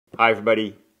Hi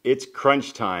everybody, it's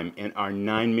crunch time in our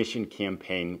 9-mission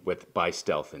campaign with By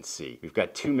Stealth and Sea. We've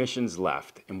got 2 missions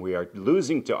left and we are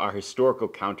losing to our historical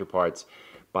counterparts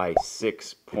by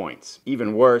 6 points.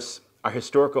 Even worse, our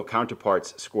historical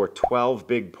counterparts score 12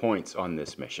 big points on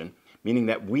this mission, meaning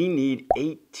that we need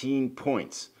 18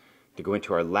 points to go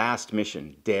into our last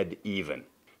mission dead even.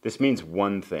 This means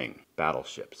one thing: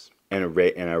 battleships and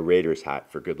a raider's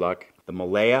hat for good luck. The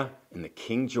Malaya and the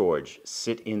King George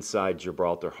sit inside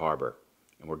Gibraltar Harbor,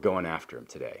 and we're going after them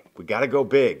today. We gotta go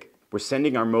big. We're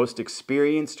sending our most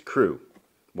experienced crew,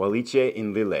 Walliche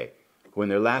and Lille, who in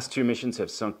their last 2 missions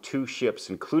have sunk 2 ships,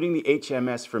 including the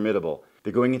HMS Formidable.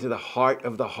 They're going into the heart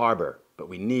of the harbor, but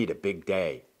we need a big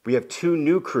day. We have 2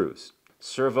 new crews,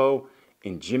 Servo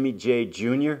and Jimmy J.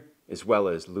 Jr., as well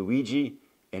as Luigi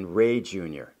and Ray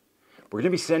Jr. We're going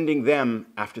to be sending them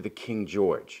after the King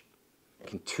George.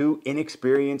 Can 2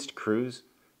 inexperienced crews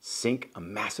sink a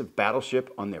massive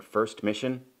battleship on their first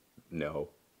mission? No,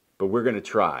 but we're going to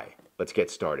try. Let's get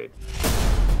started.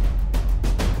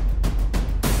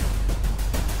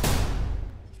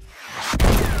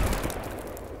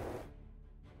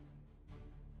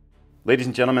 Ladies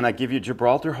and gentlemen, I give you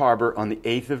Gibraltar Harbor on the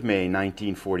 8th of May,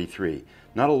 1943.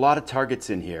 Not a lot of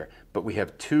targets in here, but we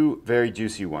have 2 very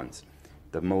juicy ones.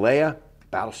 The Malaya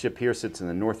battleship here sits in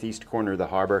the northeast corner of the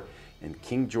harbor, and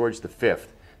King George V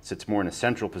sits more in a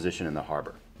central position in the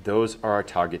harbor. Those are our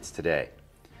targets today.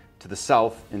 To the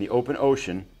south, in the open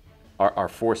ocean, are our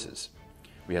forces.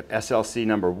 We have SLC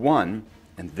number 1,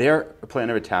 and their plan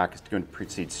of attack is going to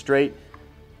proceed straight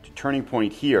to turning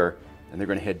point here, and they're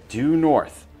going to head due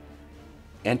north,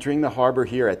 entering the harbor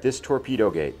here at this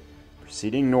torpedo gate,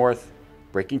 proceeding north,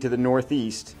 breaking to the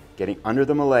northeast, getting under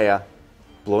the Malaya,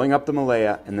 blowing up the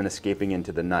Malaya, and then escaping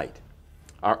into the night.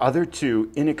 Our other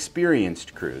 2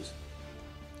 inexperienced crews,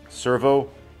 Servo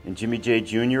and Jimmy J.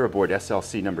 Jr. aboard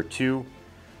SLC number 2,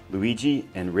 Luigi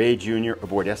and Ray Jr.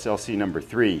 aboard SLC number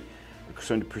 3, are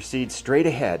going to proceed straight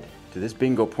ahead to this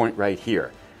bingo point right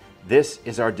here. This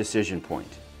is our decision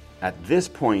point. At this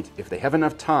point, if they have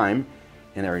enough time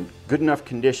and are in good enough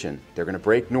condition, they're going to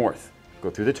break north,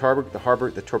 go through the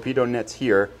harbor, the torpedo nets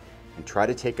here, and try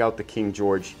to take out the King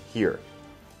George here.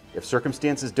 If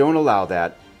circumstances don't allow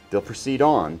that, they'll proceed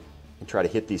on and try to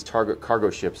hit these target cargo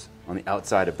ships on the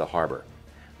outside of the harbor.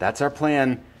 That's our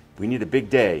plan. We need a big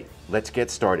day. Let's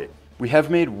get started. We have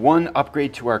made 1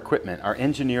 upgrade to our equipment. Our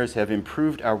engineers have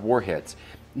improved our warheads.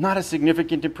 Not a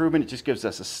significant improvement, it just gives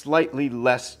us a slightly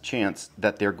less chance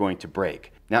that they're going to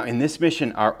break. Now in this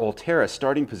mission, our Altera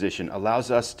starting position allows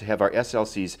us to have our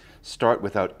SLCs start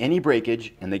without any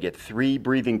breakage, and they get 3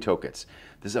 breathing tokens.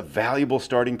 This is a valuable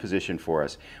starting position for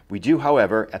us. We do,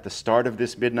 however, at the start of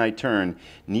this midnight turn,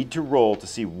 need to roll to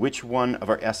see which one of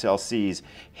our SLCs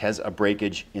has a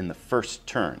breakage in the first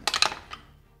turn.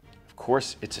 Of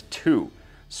course, it's a 2.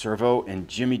 Servo and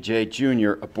Jimmy J.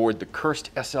 Jr. aboard the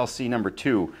cursed SLC number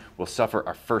 2 will suffer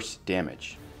our first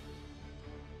damage.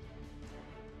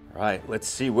 All right, let's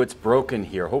see what's broken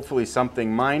here. Hopefully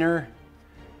something minor.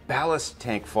 Ballast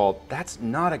tank fault. That's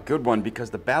not a good one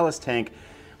because the ballast tank,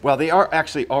 well, they are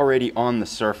actually already on the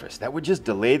surface. That would just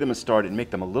delay them a start and make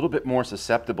them a little bit more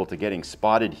susceptible to getting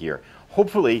spotted here.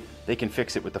 Hopefully they can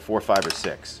fix it with the 4, 5, or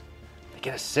 6. They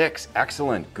get a 6.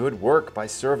 Excellent. Good work by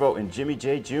Servo and Jimmy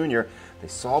J. Jr. They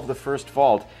solved the first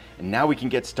fault, and now we can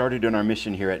get started on our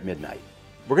mission here at midnight.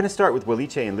 We're going to start with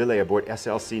Walliche and Lille aboard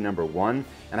SLC number 1,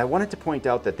 and I wanted to point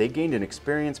out that they gained an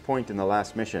experience point in the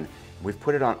last mission. We've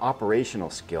put it on operational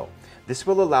skill. This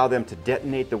will allow them to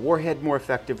detonate the warhead more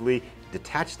effectively,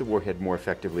 detach the warhead more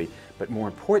effectively, but more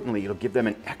importantly, it'll give them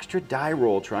an extra die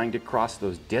roll trying to cross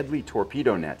those deadly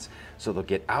torpedo nets, so they'll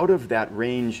get out of that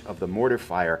range of the mortar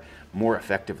fire more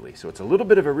effectively. So it's a little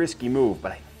bit of a risky move,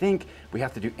 but I think we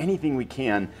have to do anything we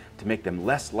can to make them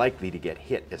less likely to get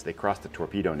hit as they cross the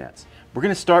torpedo nets. We're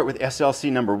going to start with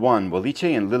SLC number 1.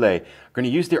 Walliche and Lille are going to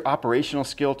use their operational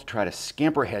skill to try to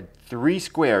scamper ahead 3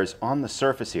 squares on the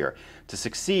surface here. To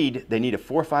succeed, they need a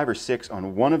 4, 5, or 6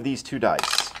 on one of these 2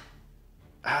 dice.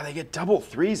 They get double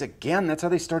 3s again. That's how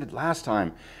they started last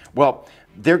time. Well,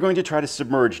 they're going to try to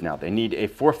submerge now. They need a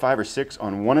 4, 5, or 6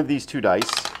 on one of these 2 dice.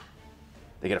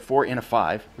 They get a 4 and a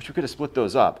 5. Wish we could have split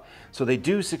those up. So they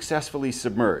do successfully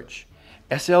submerge.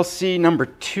 SLC number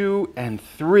 2 and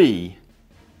 3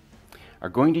 are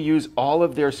going to use all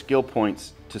of their skill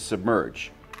points to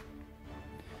submerge.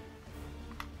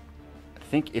 I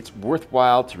think it's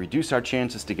worthwhile to reduce our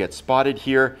chances to get spotted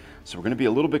here, so we're going to be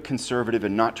a little bit conservative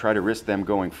and not try to risk them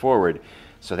going forward.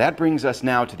 So that brings us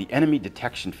now to the enemy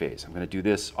detection phase. I'm going to do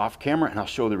this off camera and I'll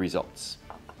show the results.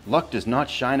 Luck does not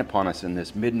shine upon us in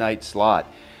this midnight slot.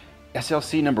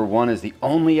 SLC number 1 is the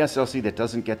only SLC that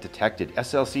doesn't get detected.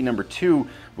 SLC number 2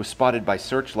 was spotted by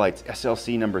searchlights.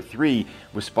 SLC number 3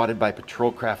 was spotted by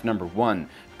patrol craft number 1,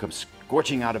 who comes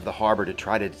scorching out of the harbor to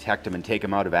try to detect them and take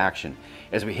them out of action.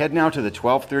 As we head now to the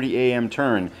 12:30 a.m.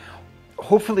 turn,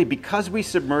 hopefully because we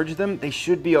submerge them, they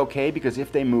should be okay, because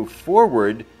if they move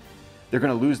forward, they're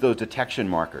going to lose those detection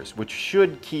markers, which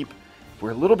should keep, if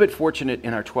we're a little bit fortunate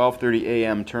in our 12:30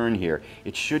 a.m. turn here,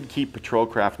 it should keep patrol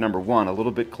craft number 1 a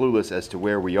little bit clueless as to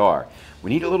where we are. We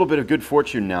need a little bit of good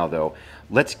fortune now, though.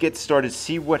 Let's get started,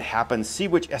 see what happens, see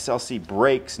which SLC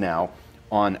breaks now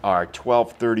on our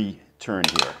 12:30 turn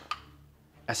here.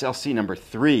 SLC number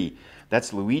 3,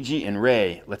 that's Luigi and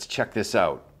Ray. Let's check this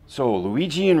out. So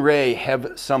Luigi and Ray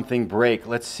have something break.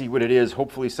 Let's see what it is.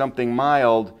 Hopefully something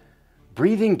mild.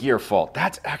 Breathing gear fault.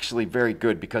 That's actually very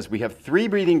good because we have 3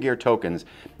 breathing gear tokens.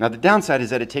 Now the downside is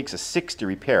that it takes a 6 to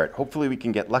repair it. Hopefully we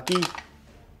can get lucky.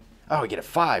 Oh, we get a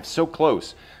 5. So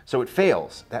close. So it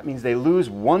fails. That means they lose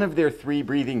one of their 3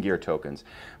 breathing gear tokens.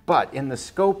 But in the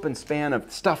scope and span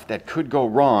of stuff that could go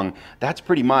wrong, that's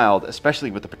pretty mild,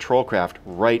 especially with the patrol craft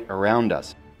right around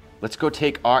us. Let's go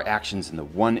take our actions in the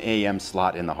 1 a.m.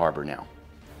 slot in the harbor now.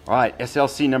 All right,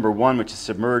 SLC number 1, which is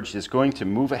submerged, is going to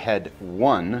move ahead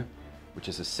 1, which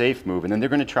is a safe move, and then they're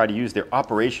going to try to use their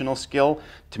operational skill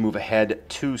to move ahead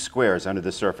 2 squares under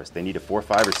the surface. They need a 4,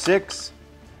 5, or 6.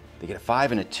 They get a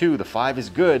 5 and a 2. The 5 is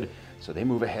good, so they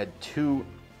move ahead 2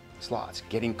 slots,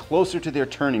 getting closer to their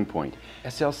turning point.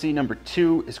 SLC number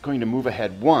 2 is going to move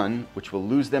ahead 1, which will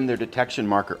lose them their detection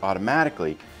marker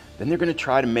automatically. Then they're going to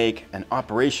try to make an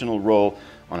operational roll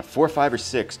on a 4, 5, or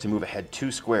 6 to move ahead 2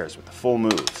 squares with a full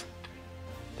move.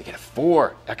 They get a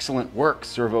 4. Excellent work,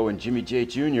 Servo and Jimmy J.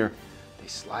 Jr. They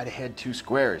slide ahead 2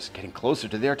 squares, getting closer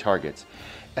to their targets.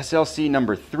 SLC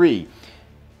number 3,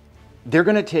 they're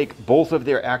going to take both of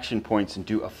their action points and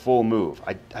do a full move.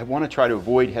 I want to try to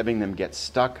avoid having them get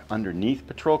stuck underneath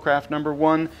patrol craft number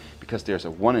 1, because there's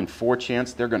a 1 in 4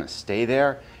 chance they're going to stay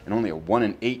there, and only a 1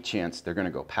 in 8 chance they're going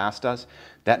to go past us.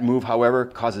 That move, however,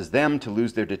 causes them to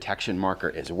lose their detection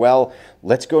marker as well.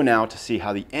 Let's go now to see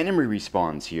how the enemy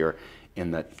responds here in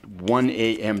the 1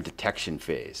 a.m. detection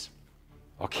phase.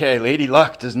 Okay, Lady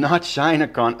Luck does not shine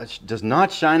upon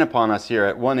us here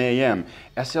at 1 a.m.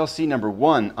 SLC number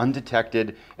 1,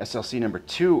 undetected. SLC number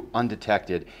 2,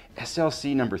 undetected.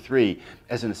 SLC number 3,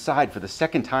 as an aside, for the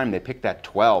second time they picked that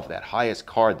 12, that highest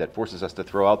card that forces us to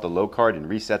throw out the low card and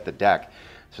reset the deck.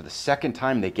 So the second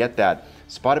time they get that,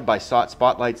 spotted by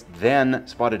spotlights, then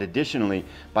spotted additionally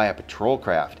by a patrol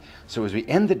craft. So as we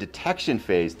end the detection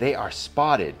phase, they are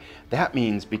spotted. That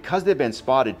means because they've been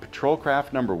spotted, patrol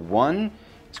craft number 1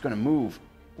 is going to move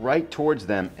right towards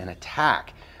them and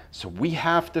attack. So we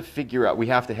have to figure out, we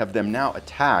have to have them now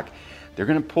attack. They're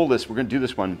going to pull this, we're going to do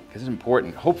this one because it's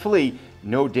important. Hopefully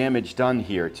no damage done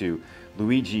here to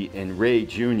Luigi and Ray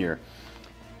Jr.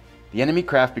 The enemy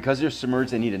craft, because they're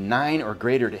submerged, they need a 9 or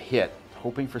greater to hit.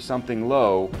 Hoping for something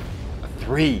low, a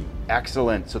 3.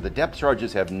 Excellent. So the depth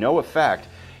charges have no effect,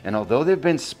 and although they've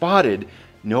been spotted,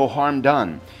 no harm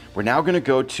done. We're now going to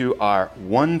go to our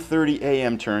 1:30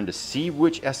 a.m. turn to see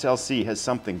which SLC has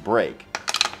something break.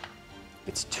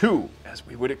 It's 2, as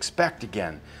we would expect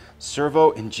again.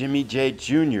 Servo and Jimmy J.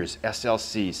 Jr.'s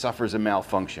SLC suffers a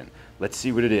malfunction. Let's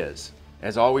see what it is.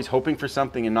 As always, hoping for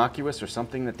something innocuous or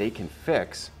something that they can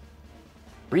fix.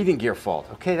 Breathing gear fault.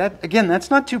 Okay, that's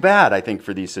not too bad, I think,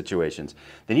 for these situations.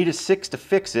 They need a 6 to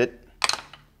fix it.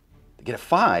 They get a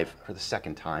 5 for the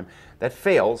second time. That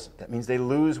fails. That means they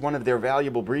lose one of their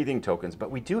valuable breathing tokens, but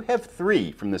we do have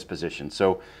 3 from this position.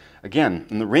 So again,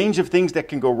 in the range of things that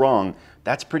can go wrong,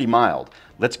 that's pretty mild.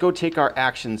 Let's go take our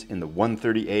actions in the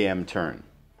 1:30 a.m. turn.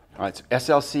 All right, so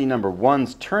SLC number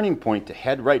 1's turning point to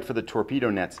head right for the torpedo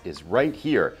nets is right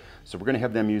here. So we're going to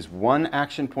have them use 1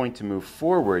 action point to move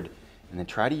forward and then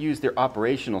try to use their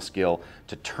operational skill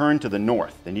to turn to the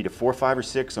north. They need a 4, 5, or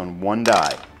 6 on 1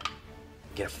 die.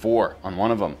 Get a 4 on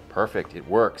one of them. Perfect, it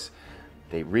works.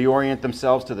 They reorient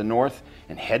themselves to the north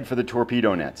and head for the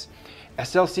torpedo nets.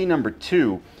 SLC number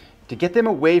 2, to get them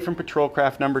away from patrol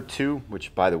craft number 2,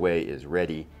 which by the way is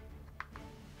ready.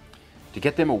 To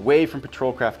get them away from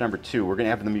patrol craft number 2, we're going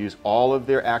to have them use all of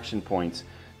their action points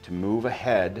to move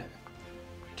ahead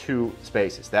 2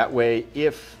 spaces. That way,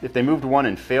 if they moved 1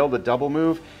 and failed the double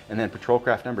move, and then patrol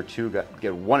craft number 2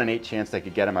 get a 1 in 8 chance they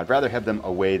could get them, I'd rather have them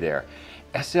away there.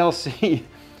 SLC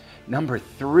number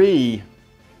 3,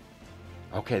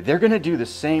 okay, they're going to do the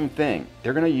same thing.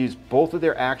 They're going to use both of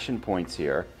their action points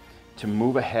here to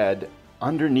move ahead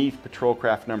underneath patrol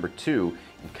craft number 2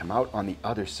 and come out on the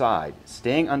other side,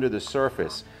 staying under the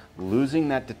surface, losing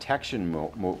that detection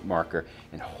marker,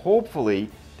 and hopefully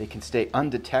they can stay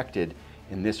undetected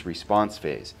in this response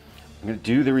phase. I'm going to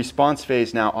do the response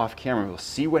phase now off camera. We'll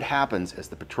see what happens as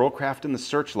the patrol craft and the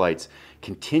searchlights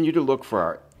continue to look for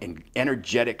our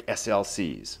energetic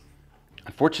SLCs.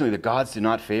 Unfortunately, the gods do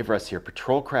not favor us here.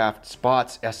 Patrol craft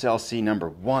spots SLC number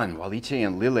 1. Walliche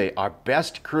and Lille, our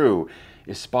best crew,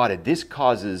 is spotted. This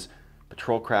causes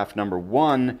patrol craft number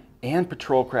 1 and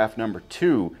patrol craft number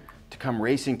 2 to come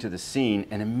racing to the scene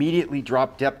and immediately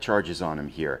drop depth charges on him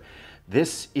here.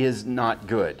 This is not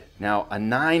good. Now, a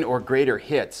 9 or greater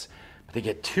hits, but they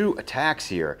get 2 attacks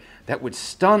here. That would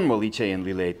stun Walliche and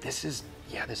Lille. This is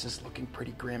looking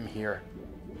pretty grim here.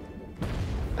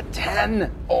 A 10!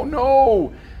 Oh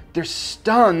no! They're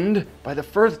stunned by the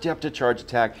first depth charge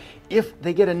attack. If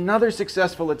they get another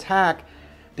successful attack,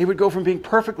 they would go from being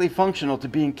perfectly functional to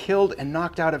being killed and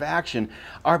knocked out of action.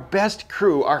 Our best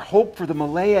crew, our hope for the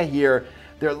Malaya here,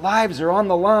 their lives are on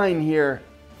the line here.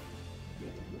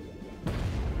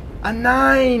 A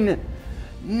 9!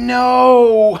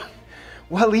 No!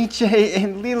 Walliche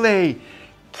and Lille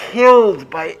killed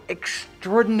by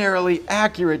extraordinarily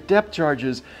accurate depth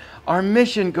charges. Our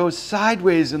mission goes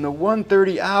sideways in the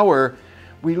 1:30 hour.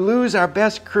 We lose our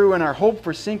best crew and our hope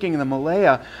for sinking the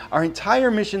Malaya. Our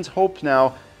entire mission's hopes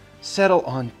now settle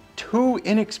on 2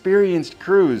 inexperienced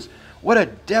crews. What a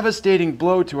devastating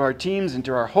blow to our teams and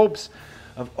to our hopes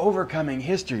of overcoming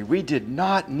history. We did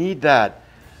not need that.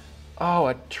 Oh,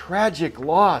 a tragic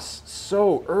loss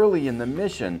so early in the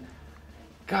mission.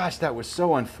 Gosh, that was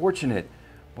so unfortunate.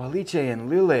 Walliche and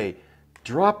Lille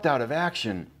dropped out of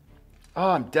action.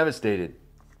 Oh, I'm devastated.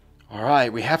 All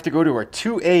right, we have to go to our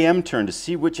 2 a.m. turn to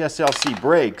see which SLC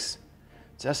breaks.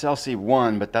 It's SLC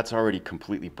 1, but that's already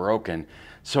completely broken.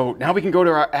 So now we can go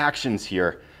to our actions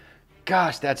here.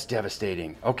 Gosh, that's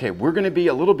devastating. Okay, we're going to be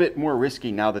a little bit more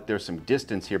risky now that there's some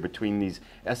distance here between these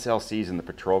SLCs and the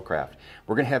patrol craft.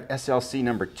 We're going to have SLC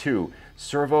number 2,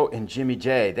 Servo and Jimmy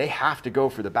J. They have to go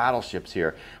for the battleships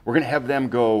here. We're going to have them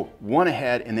go 1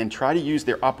 ahead and then try to use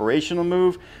their operational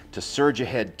move to surge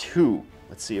ahead 2.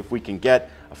 Let's see if we can get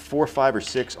a 4, 5, or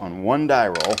 6 on 1 die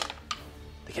roll.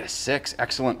 They get a 6.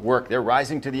 Excellent work. They're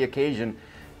rising to the occasion.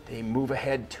 They move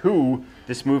ahead 2.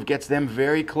 This move gets them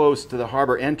very close to the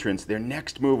harbor entrance. Their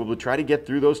next move will be to try to get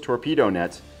through those torpedo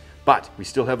nets. But we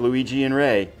still have Luigi and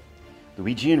Ray.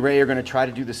 Luigi and Ray are going to try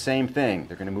to do the same thing.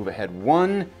 They're going to move ahead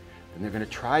 1, and they're going to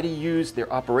try to use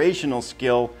their operational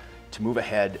skill to move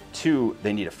ahead 2.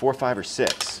 They need a 4, 5, or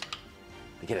 6.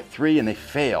 They get a 3 and they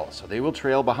fail, so they will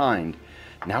trail behind.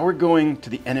 Now we're going to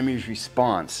the enemy's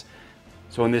response.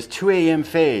 So in this 2 a.m.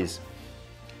 phase,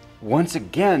 once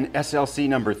again, SLC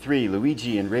number 3,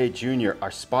 Luigi and Ray Jr.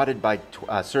 are spotted by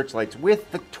searchlights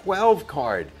with the 12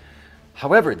 card.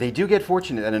 However, they do get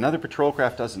fortunate that another patrol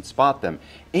craft doesn't spot them.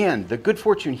 And the good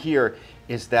fortune here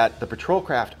is that the patrol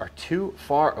craft are too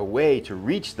far away to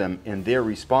reach them in their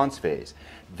response phase.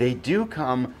 They do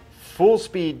come full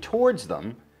speed towards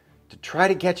them to try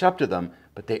to catch up to them,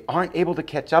 but they aren't able to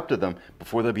catch up to them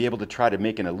before they'll be able to try to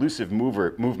make an elusive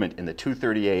movement in the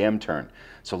 2:30 a.m. turn.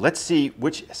 So let's see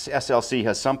which SLC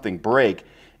has something break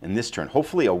in this turn.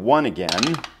 Hopefully a 1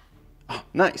 again. Oh,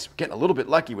 nice. We're getting a little bit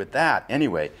lucky with that.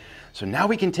 Anyway, so now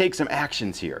we can take some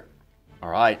actions here. All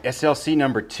right, SLC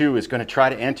number 2 is going to try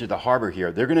to enter the harbor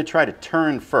here. They're going to try to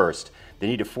turn first. They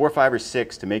need a 4, 5, or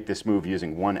 6 to make this move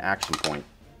using 1 action point.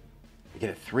 They get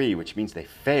a 3, which means they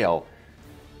fail.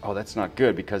 Oh, that's not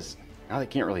good because now they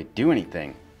can't really do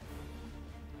anything.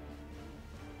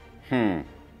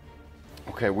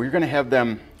 Okay, we're going to have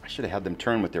them, I should have had them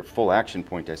turn with their full action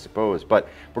point, I suppose, but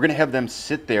we're going to have them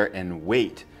sit there and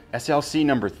wait. SLC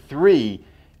number 3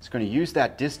 is going to use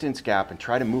that distance gap and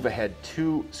try to move ahead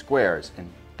 2 squares, and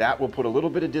that will put a little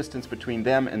bit of distance between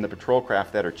them and the patrol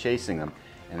craft that are chasing them,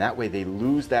 and that way they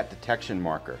lose that detection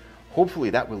marker. Hopefully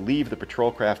that will leave the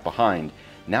patrol craft behind.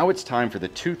 Now it's time for the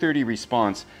 2:30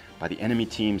 response by the enemy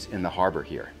teams in the harbor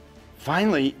here.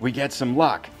 Finally, we get some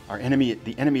luck.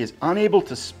 The enemy is unable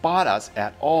to spot us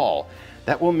at all.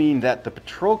 That will mean that the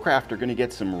patrol craft are going to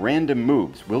get some random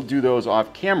moves. We'll do those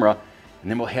off camera, and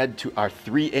then we'll head to our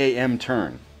 3 a.m.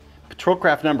 turn. Patrol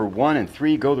craft number 1 and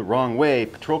 3 go the wrong way.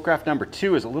 Patrol craft number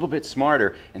 2 is a little bit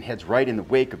smarter and heads right in the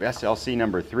wake of SLC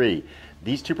number 3.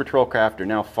 These 2 patrol craft are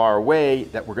now far away,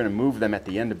 that we're going to move them at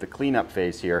the end of the cleanup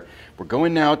phase here. We're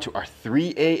going now to our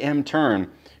 3 a.m.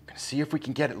 turn. Going to see if we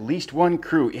can get at least 1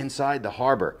 crew inside the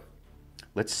harbor.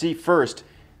 Let's see first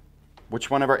which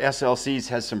one of our SLCs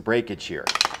has some breakage here.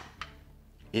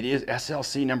 It is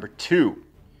SLC number 2.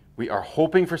 We are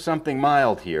hoping for something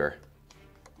mild here.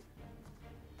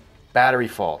 Battery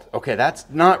fault. Okay, that's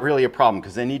not really a problem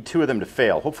because they need 2 of them to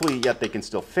fail. Hopefully yet they can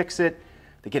still fix it.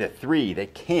 They get a 3. They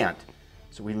can't.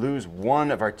 So we lose one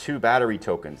of our 2 battery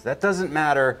tokens. That doesn't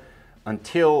matter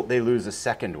until they lose a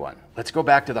second one. Let's go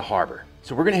back to the harbor.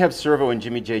 So we're going to have Servo and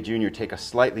Jimmy J Jr. take a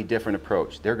slightly different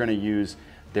approach. They're going to use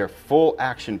their full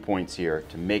action points here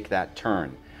to make that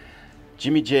turn.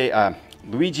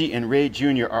 Luigi and Ray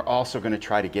Jr. are also going to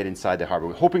try to get inside the harbor.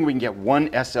 We're hoping we can get one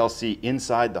SLC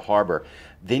inside the harbor.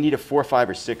 They need a 4,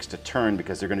 5, or 6 to turn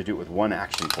because they're going to do it with 1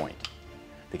 action point.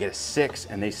 They get a 6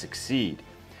 and they succeed.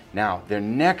 Now, their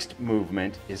next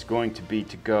movement is going to be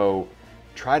to go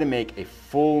try to make a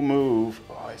full move.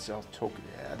 Oh, I saw token.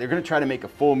 Yeah, they're going to try to make a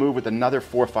full move with another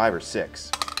 4, 5, or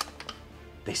 6.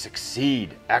 They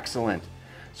succeed. Excellent.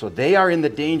 So they are in the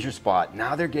danger spot.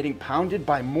 Now they're getting pounded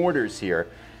by mortars here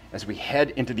as we head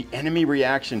into the enemy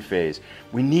reaction phase.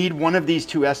 We need one of these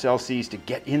 2 SLCs to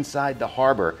get inside the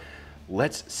harbor.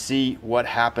 Let's see what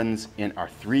happens in our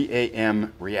 3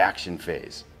 a.m. reaction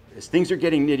phase. As things are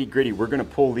getting nitty-gritty, we're going to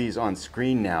pull these on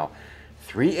screen now.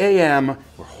 3 a.m.,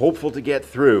 we're hopeful to get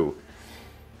through.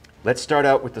 Let's start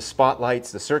out with the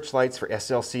spotlights, the searchlights for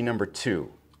SLC number 2.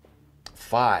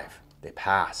 5, they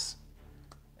pass.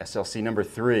 SLC number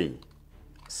 3,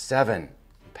 7,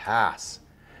 pass.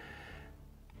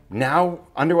 Now,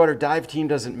 underwater dive team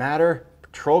doesn't matter.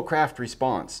 Patrol craft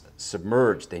response,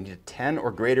 submerged. They need a 10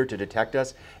 or greater to detect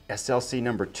us. SLC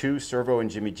number 2, Servo and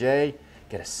Jimmy J,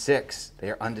 get a 6. They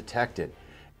are undetected.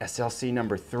 SLC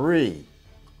number 3,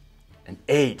 an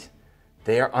 8.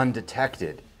 They are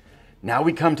undetected. Now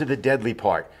we come to the deadly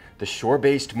part, the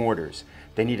shore-based mortars.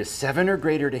 They need a 7 or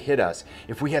greater to hit us.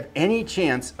 If we have any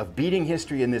chance of beating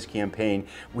history in this campaign,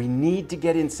 we need to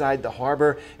get inside the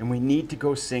harbor and we need to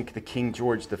go sink the King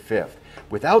George V.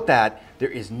 Without that, there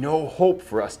is no hope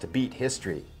for us to beat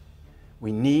history.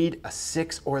 We need a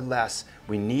 6 or less.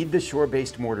 We need the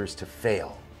shore-based mortars to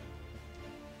fail.